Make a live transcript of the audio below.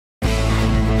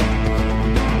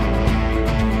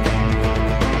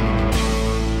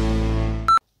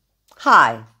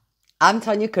Hi, I'm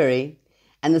Tanya Curry,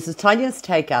 and this is Tanya's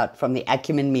Takeout from the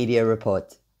Acumen Media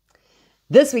report.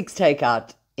 This week's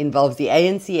Takeout involves the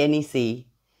ANC NEC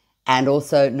and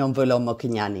also Nomvulo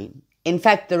Mokonyane. In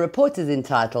fact, the report is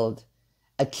entitled,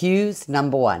 Accused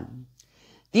Number 1.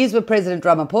 These were President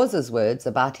Ramaphosa's words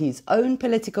about his own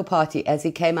political party as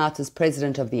he came out as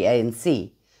president of the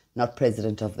ANC, not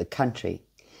president of the country.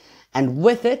 And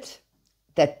with it,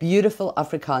 that beautiful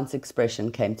Afrikaans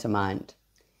expression came to mind.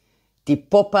 Die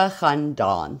poppe gaan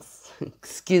dance.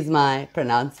 Excuse my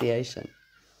pronunciation.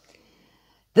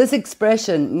 This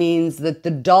expression means that the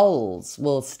dolls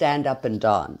will stand up and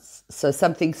dance. So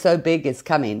something so big is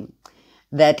coming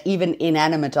that even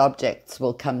inanimate objects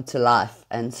will come to life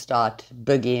and start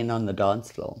boogieing on the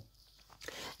dance floor.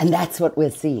 And that's what we're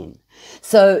seeing.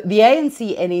 So the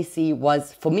ANC NEC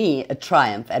was, for me, a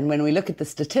triumph. And when we look at the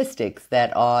statistics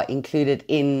that are included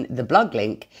in the blog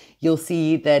link, you'll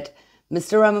see that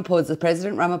Mr. Ramaphosa,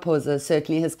 President Ramaphosa,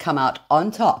 certainly has come out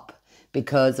on top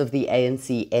because of the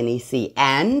ANC NEC.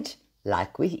 And,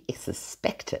 like we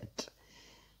suspected,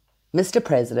 Mr.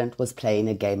 President was playing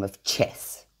a game of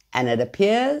chess. And it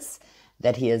appears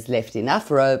that he has left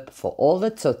enough rope for all the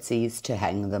Tutsis to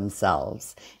hang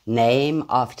themselves. Name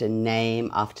after name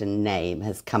after name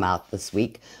has come out this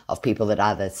week of people that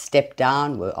either stepped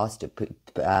down, were asked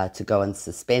to go on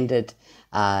suspended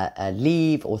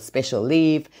leave or special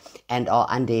leave, and are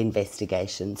under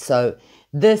investigation. So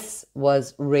this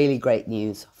was really great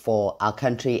news for our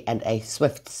country and a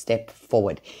swift step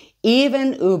forward.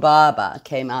 Even Ubaba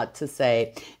came out to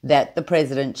say that the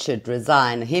president should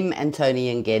resign, him and Tony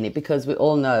Yengeni, because we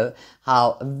all know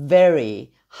how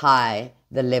very high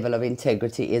the level of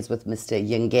integrity is with Mr.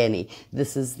 Yengeni.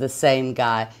 This is the same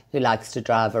guy who likes to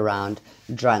drive around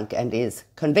drunk and is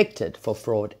convicted for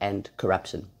fraud and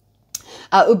corruption.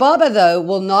 Ubaba, though,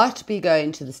 will not be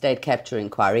going to the state capture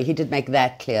inquiry. He did make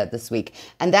that clear this week.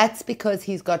 And that's because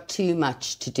he's got too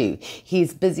much to do.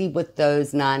 He's busy with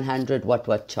those 900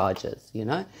 what charges, you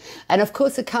know. And of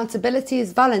course, accountability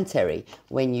is voluntary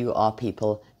when you are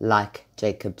people like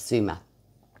Jacob Zuma.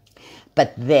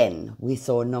 But then we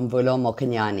saw Nomvulo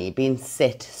Mokonyane being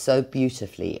set so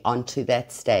beautifully onto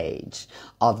that stage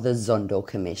of the Zondo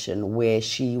Commission where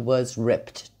she was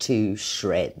ripped to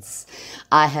shreds.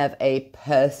 I have a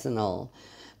personal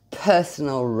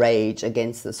rage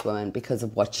against this woman because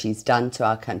of what she's done to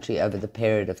our country over the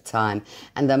period of time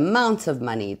and the amount of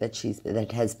money that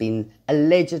has been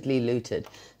allegedly looted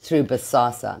through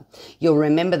Basasa. You'll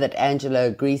remember that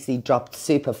Angelo Greasy dropped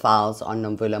super files on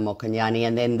Nomvulo Mokonyane,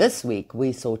 and then this week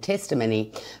we saw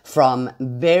testimony from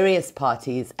various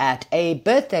parties at a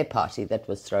birthday party that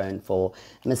was thrown for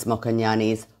Miss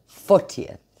Mokonyane's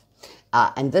 40th.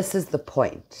 And this is the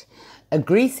point.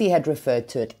 Greasy had referred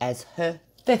to it as her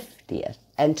 50th,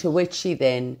 and to which she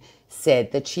then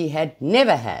said that she had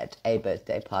never had a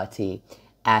birthday party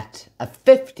at a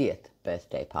 50th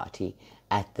birthday party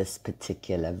at this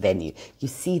particular venue. You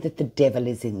see that the devil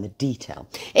is in the detail.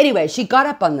 Anyway, she got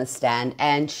up on the stand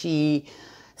and she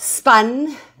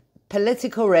spun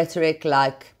political rhetoric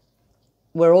like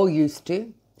we're all used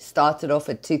to. Started off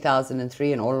at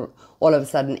 2003 and all of a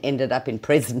sudden ended up in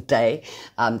present day.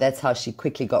 That's how she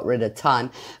quickly got rid of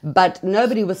time. But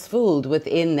nobody was fooled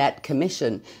within that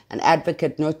commission. And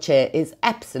Advocate Noche is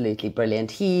absolutely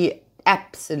brilliant. He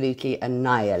absolutely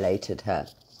annihilated her.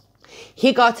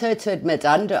 He got her to admit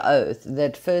under oath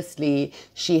that firstly,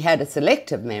 she had a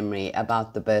selective memory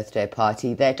about the birthday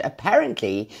party, that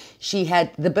apparently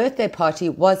the birthday party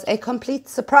was a complete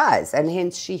surprise and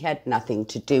hence she had nothing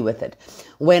to do with it.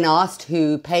 When asked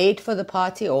who paid for the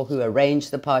party or who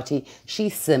arranged the party, she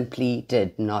simply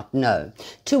did not know.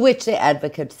 To which the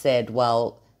advocate said,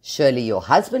 well, surely your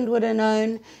husband would have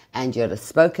known and you'd have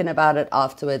spoken about it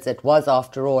afterwards. It was,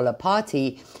 after all, a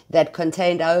party that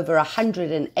contained over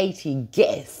 180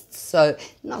 guests, so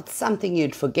not something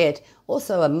you'd forget.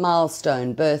 Also a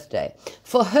milestone birthday.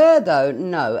 For her, though,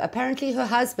 no. Apparently her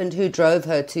husband, who drove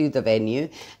her to the venue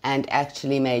and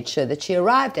actually made sure that she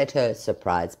arrived at her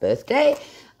surprise birthday,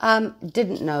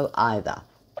 didn't know either.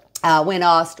 When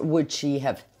asked would she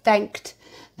have thanked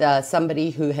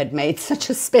somebody who had made such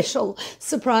a special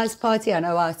surprise party. I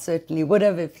know I certainly would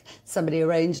have if somebody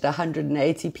arranged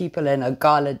 180 people in a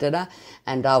gala dinner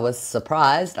and I was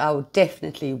surprised. I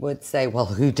definitely would say, well,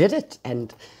 who did it?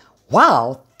 And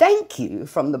wow, thank you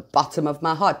from the bottom of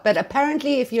my heart. But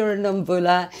apparently if you're a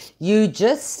Nomvula, you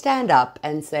just stand up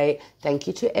and say thank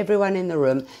you to everyone in the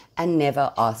room and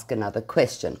never ask another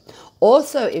question.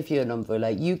 Also, if you're a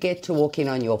Nomvula, you get to walk in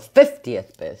on your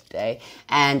 50th birthday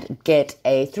and get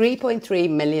a 3.3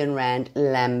 million rand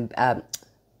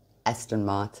Aston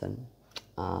Martin.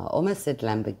 Almost said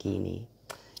Lamborghini.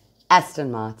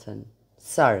 Aston Martin.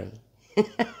 Sorry.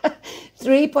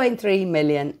 3.3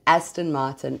 million Aston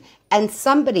Martin. And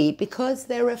somebody, because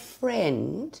they're a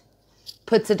friend,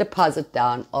 puts a deposit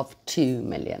down of 2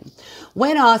 million.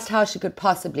 When asked how she could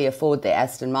possibly afford the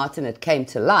Aston Martin, it came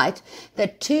to light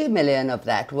that 2 million of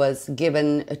that was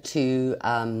given to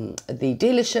the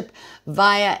dealership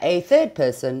via a third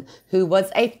person who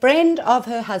was a friend of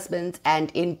her husband's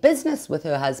and in business with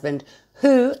her husband,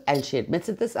 who, and she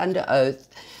admitted this under oath,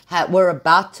 were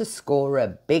about to score a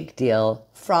big deal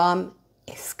from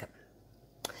Eskom.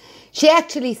 She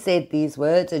actually said these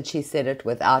words, and she said it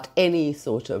without any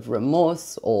sort of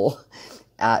remorse or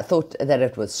thought that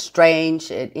it was strange.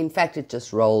 In fact, it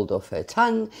just rolled off her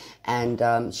tongue,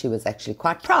 and she was actually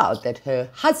quite proud that her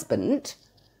husband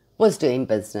was doing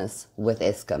business with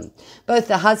Eskom. Both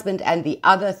the husband and the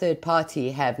other third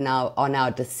party are now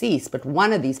deceased, but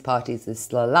one of these parties is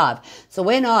still alive. So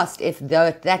when asked if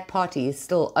that party is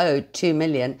still owed 2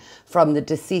 million from the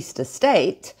deceased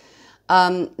estate,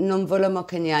 Nomvula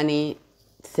Mokanyane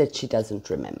said she doesn't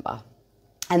remember.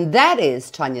 And that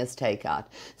is Tanya's takeout.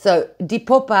 So, die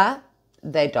poppe,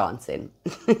 they're dancing.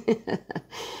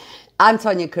 I'm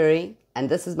Tanya Curry, and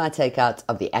this is my takeout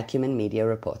of the Acumen Media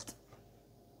Report.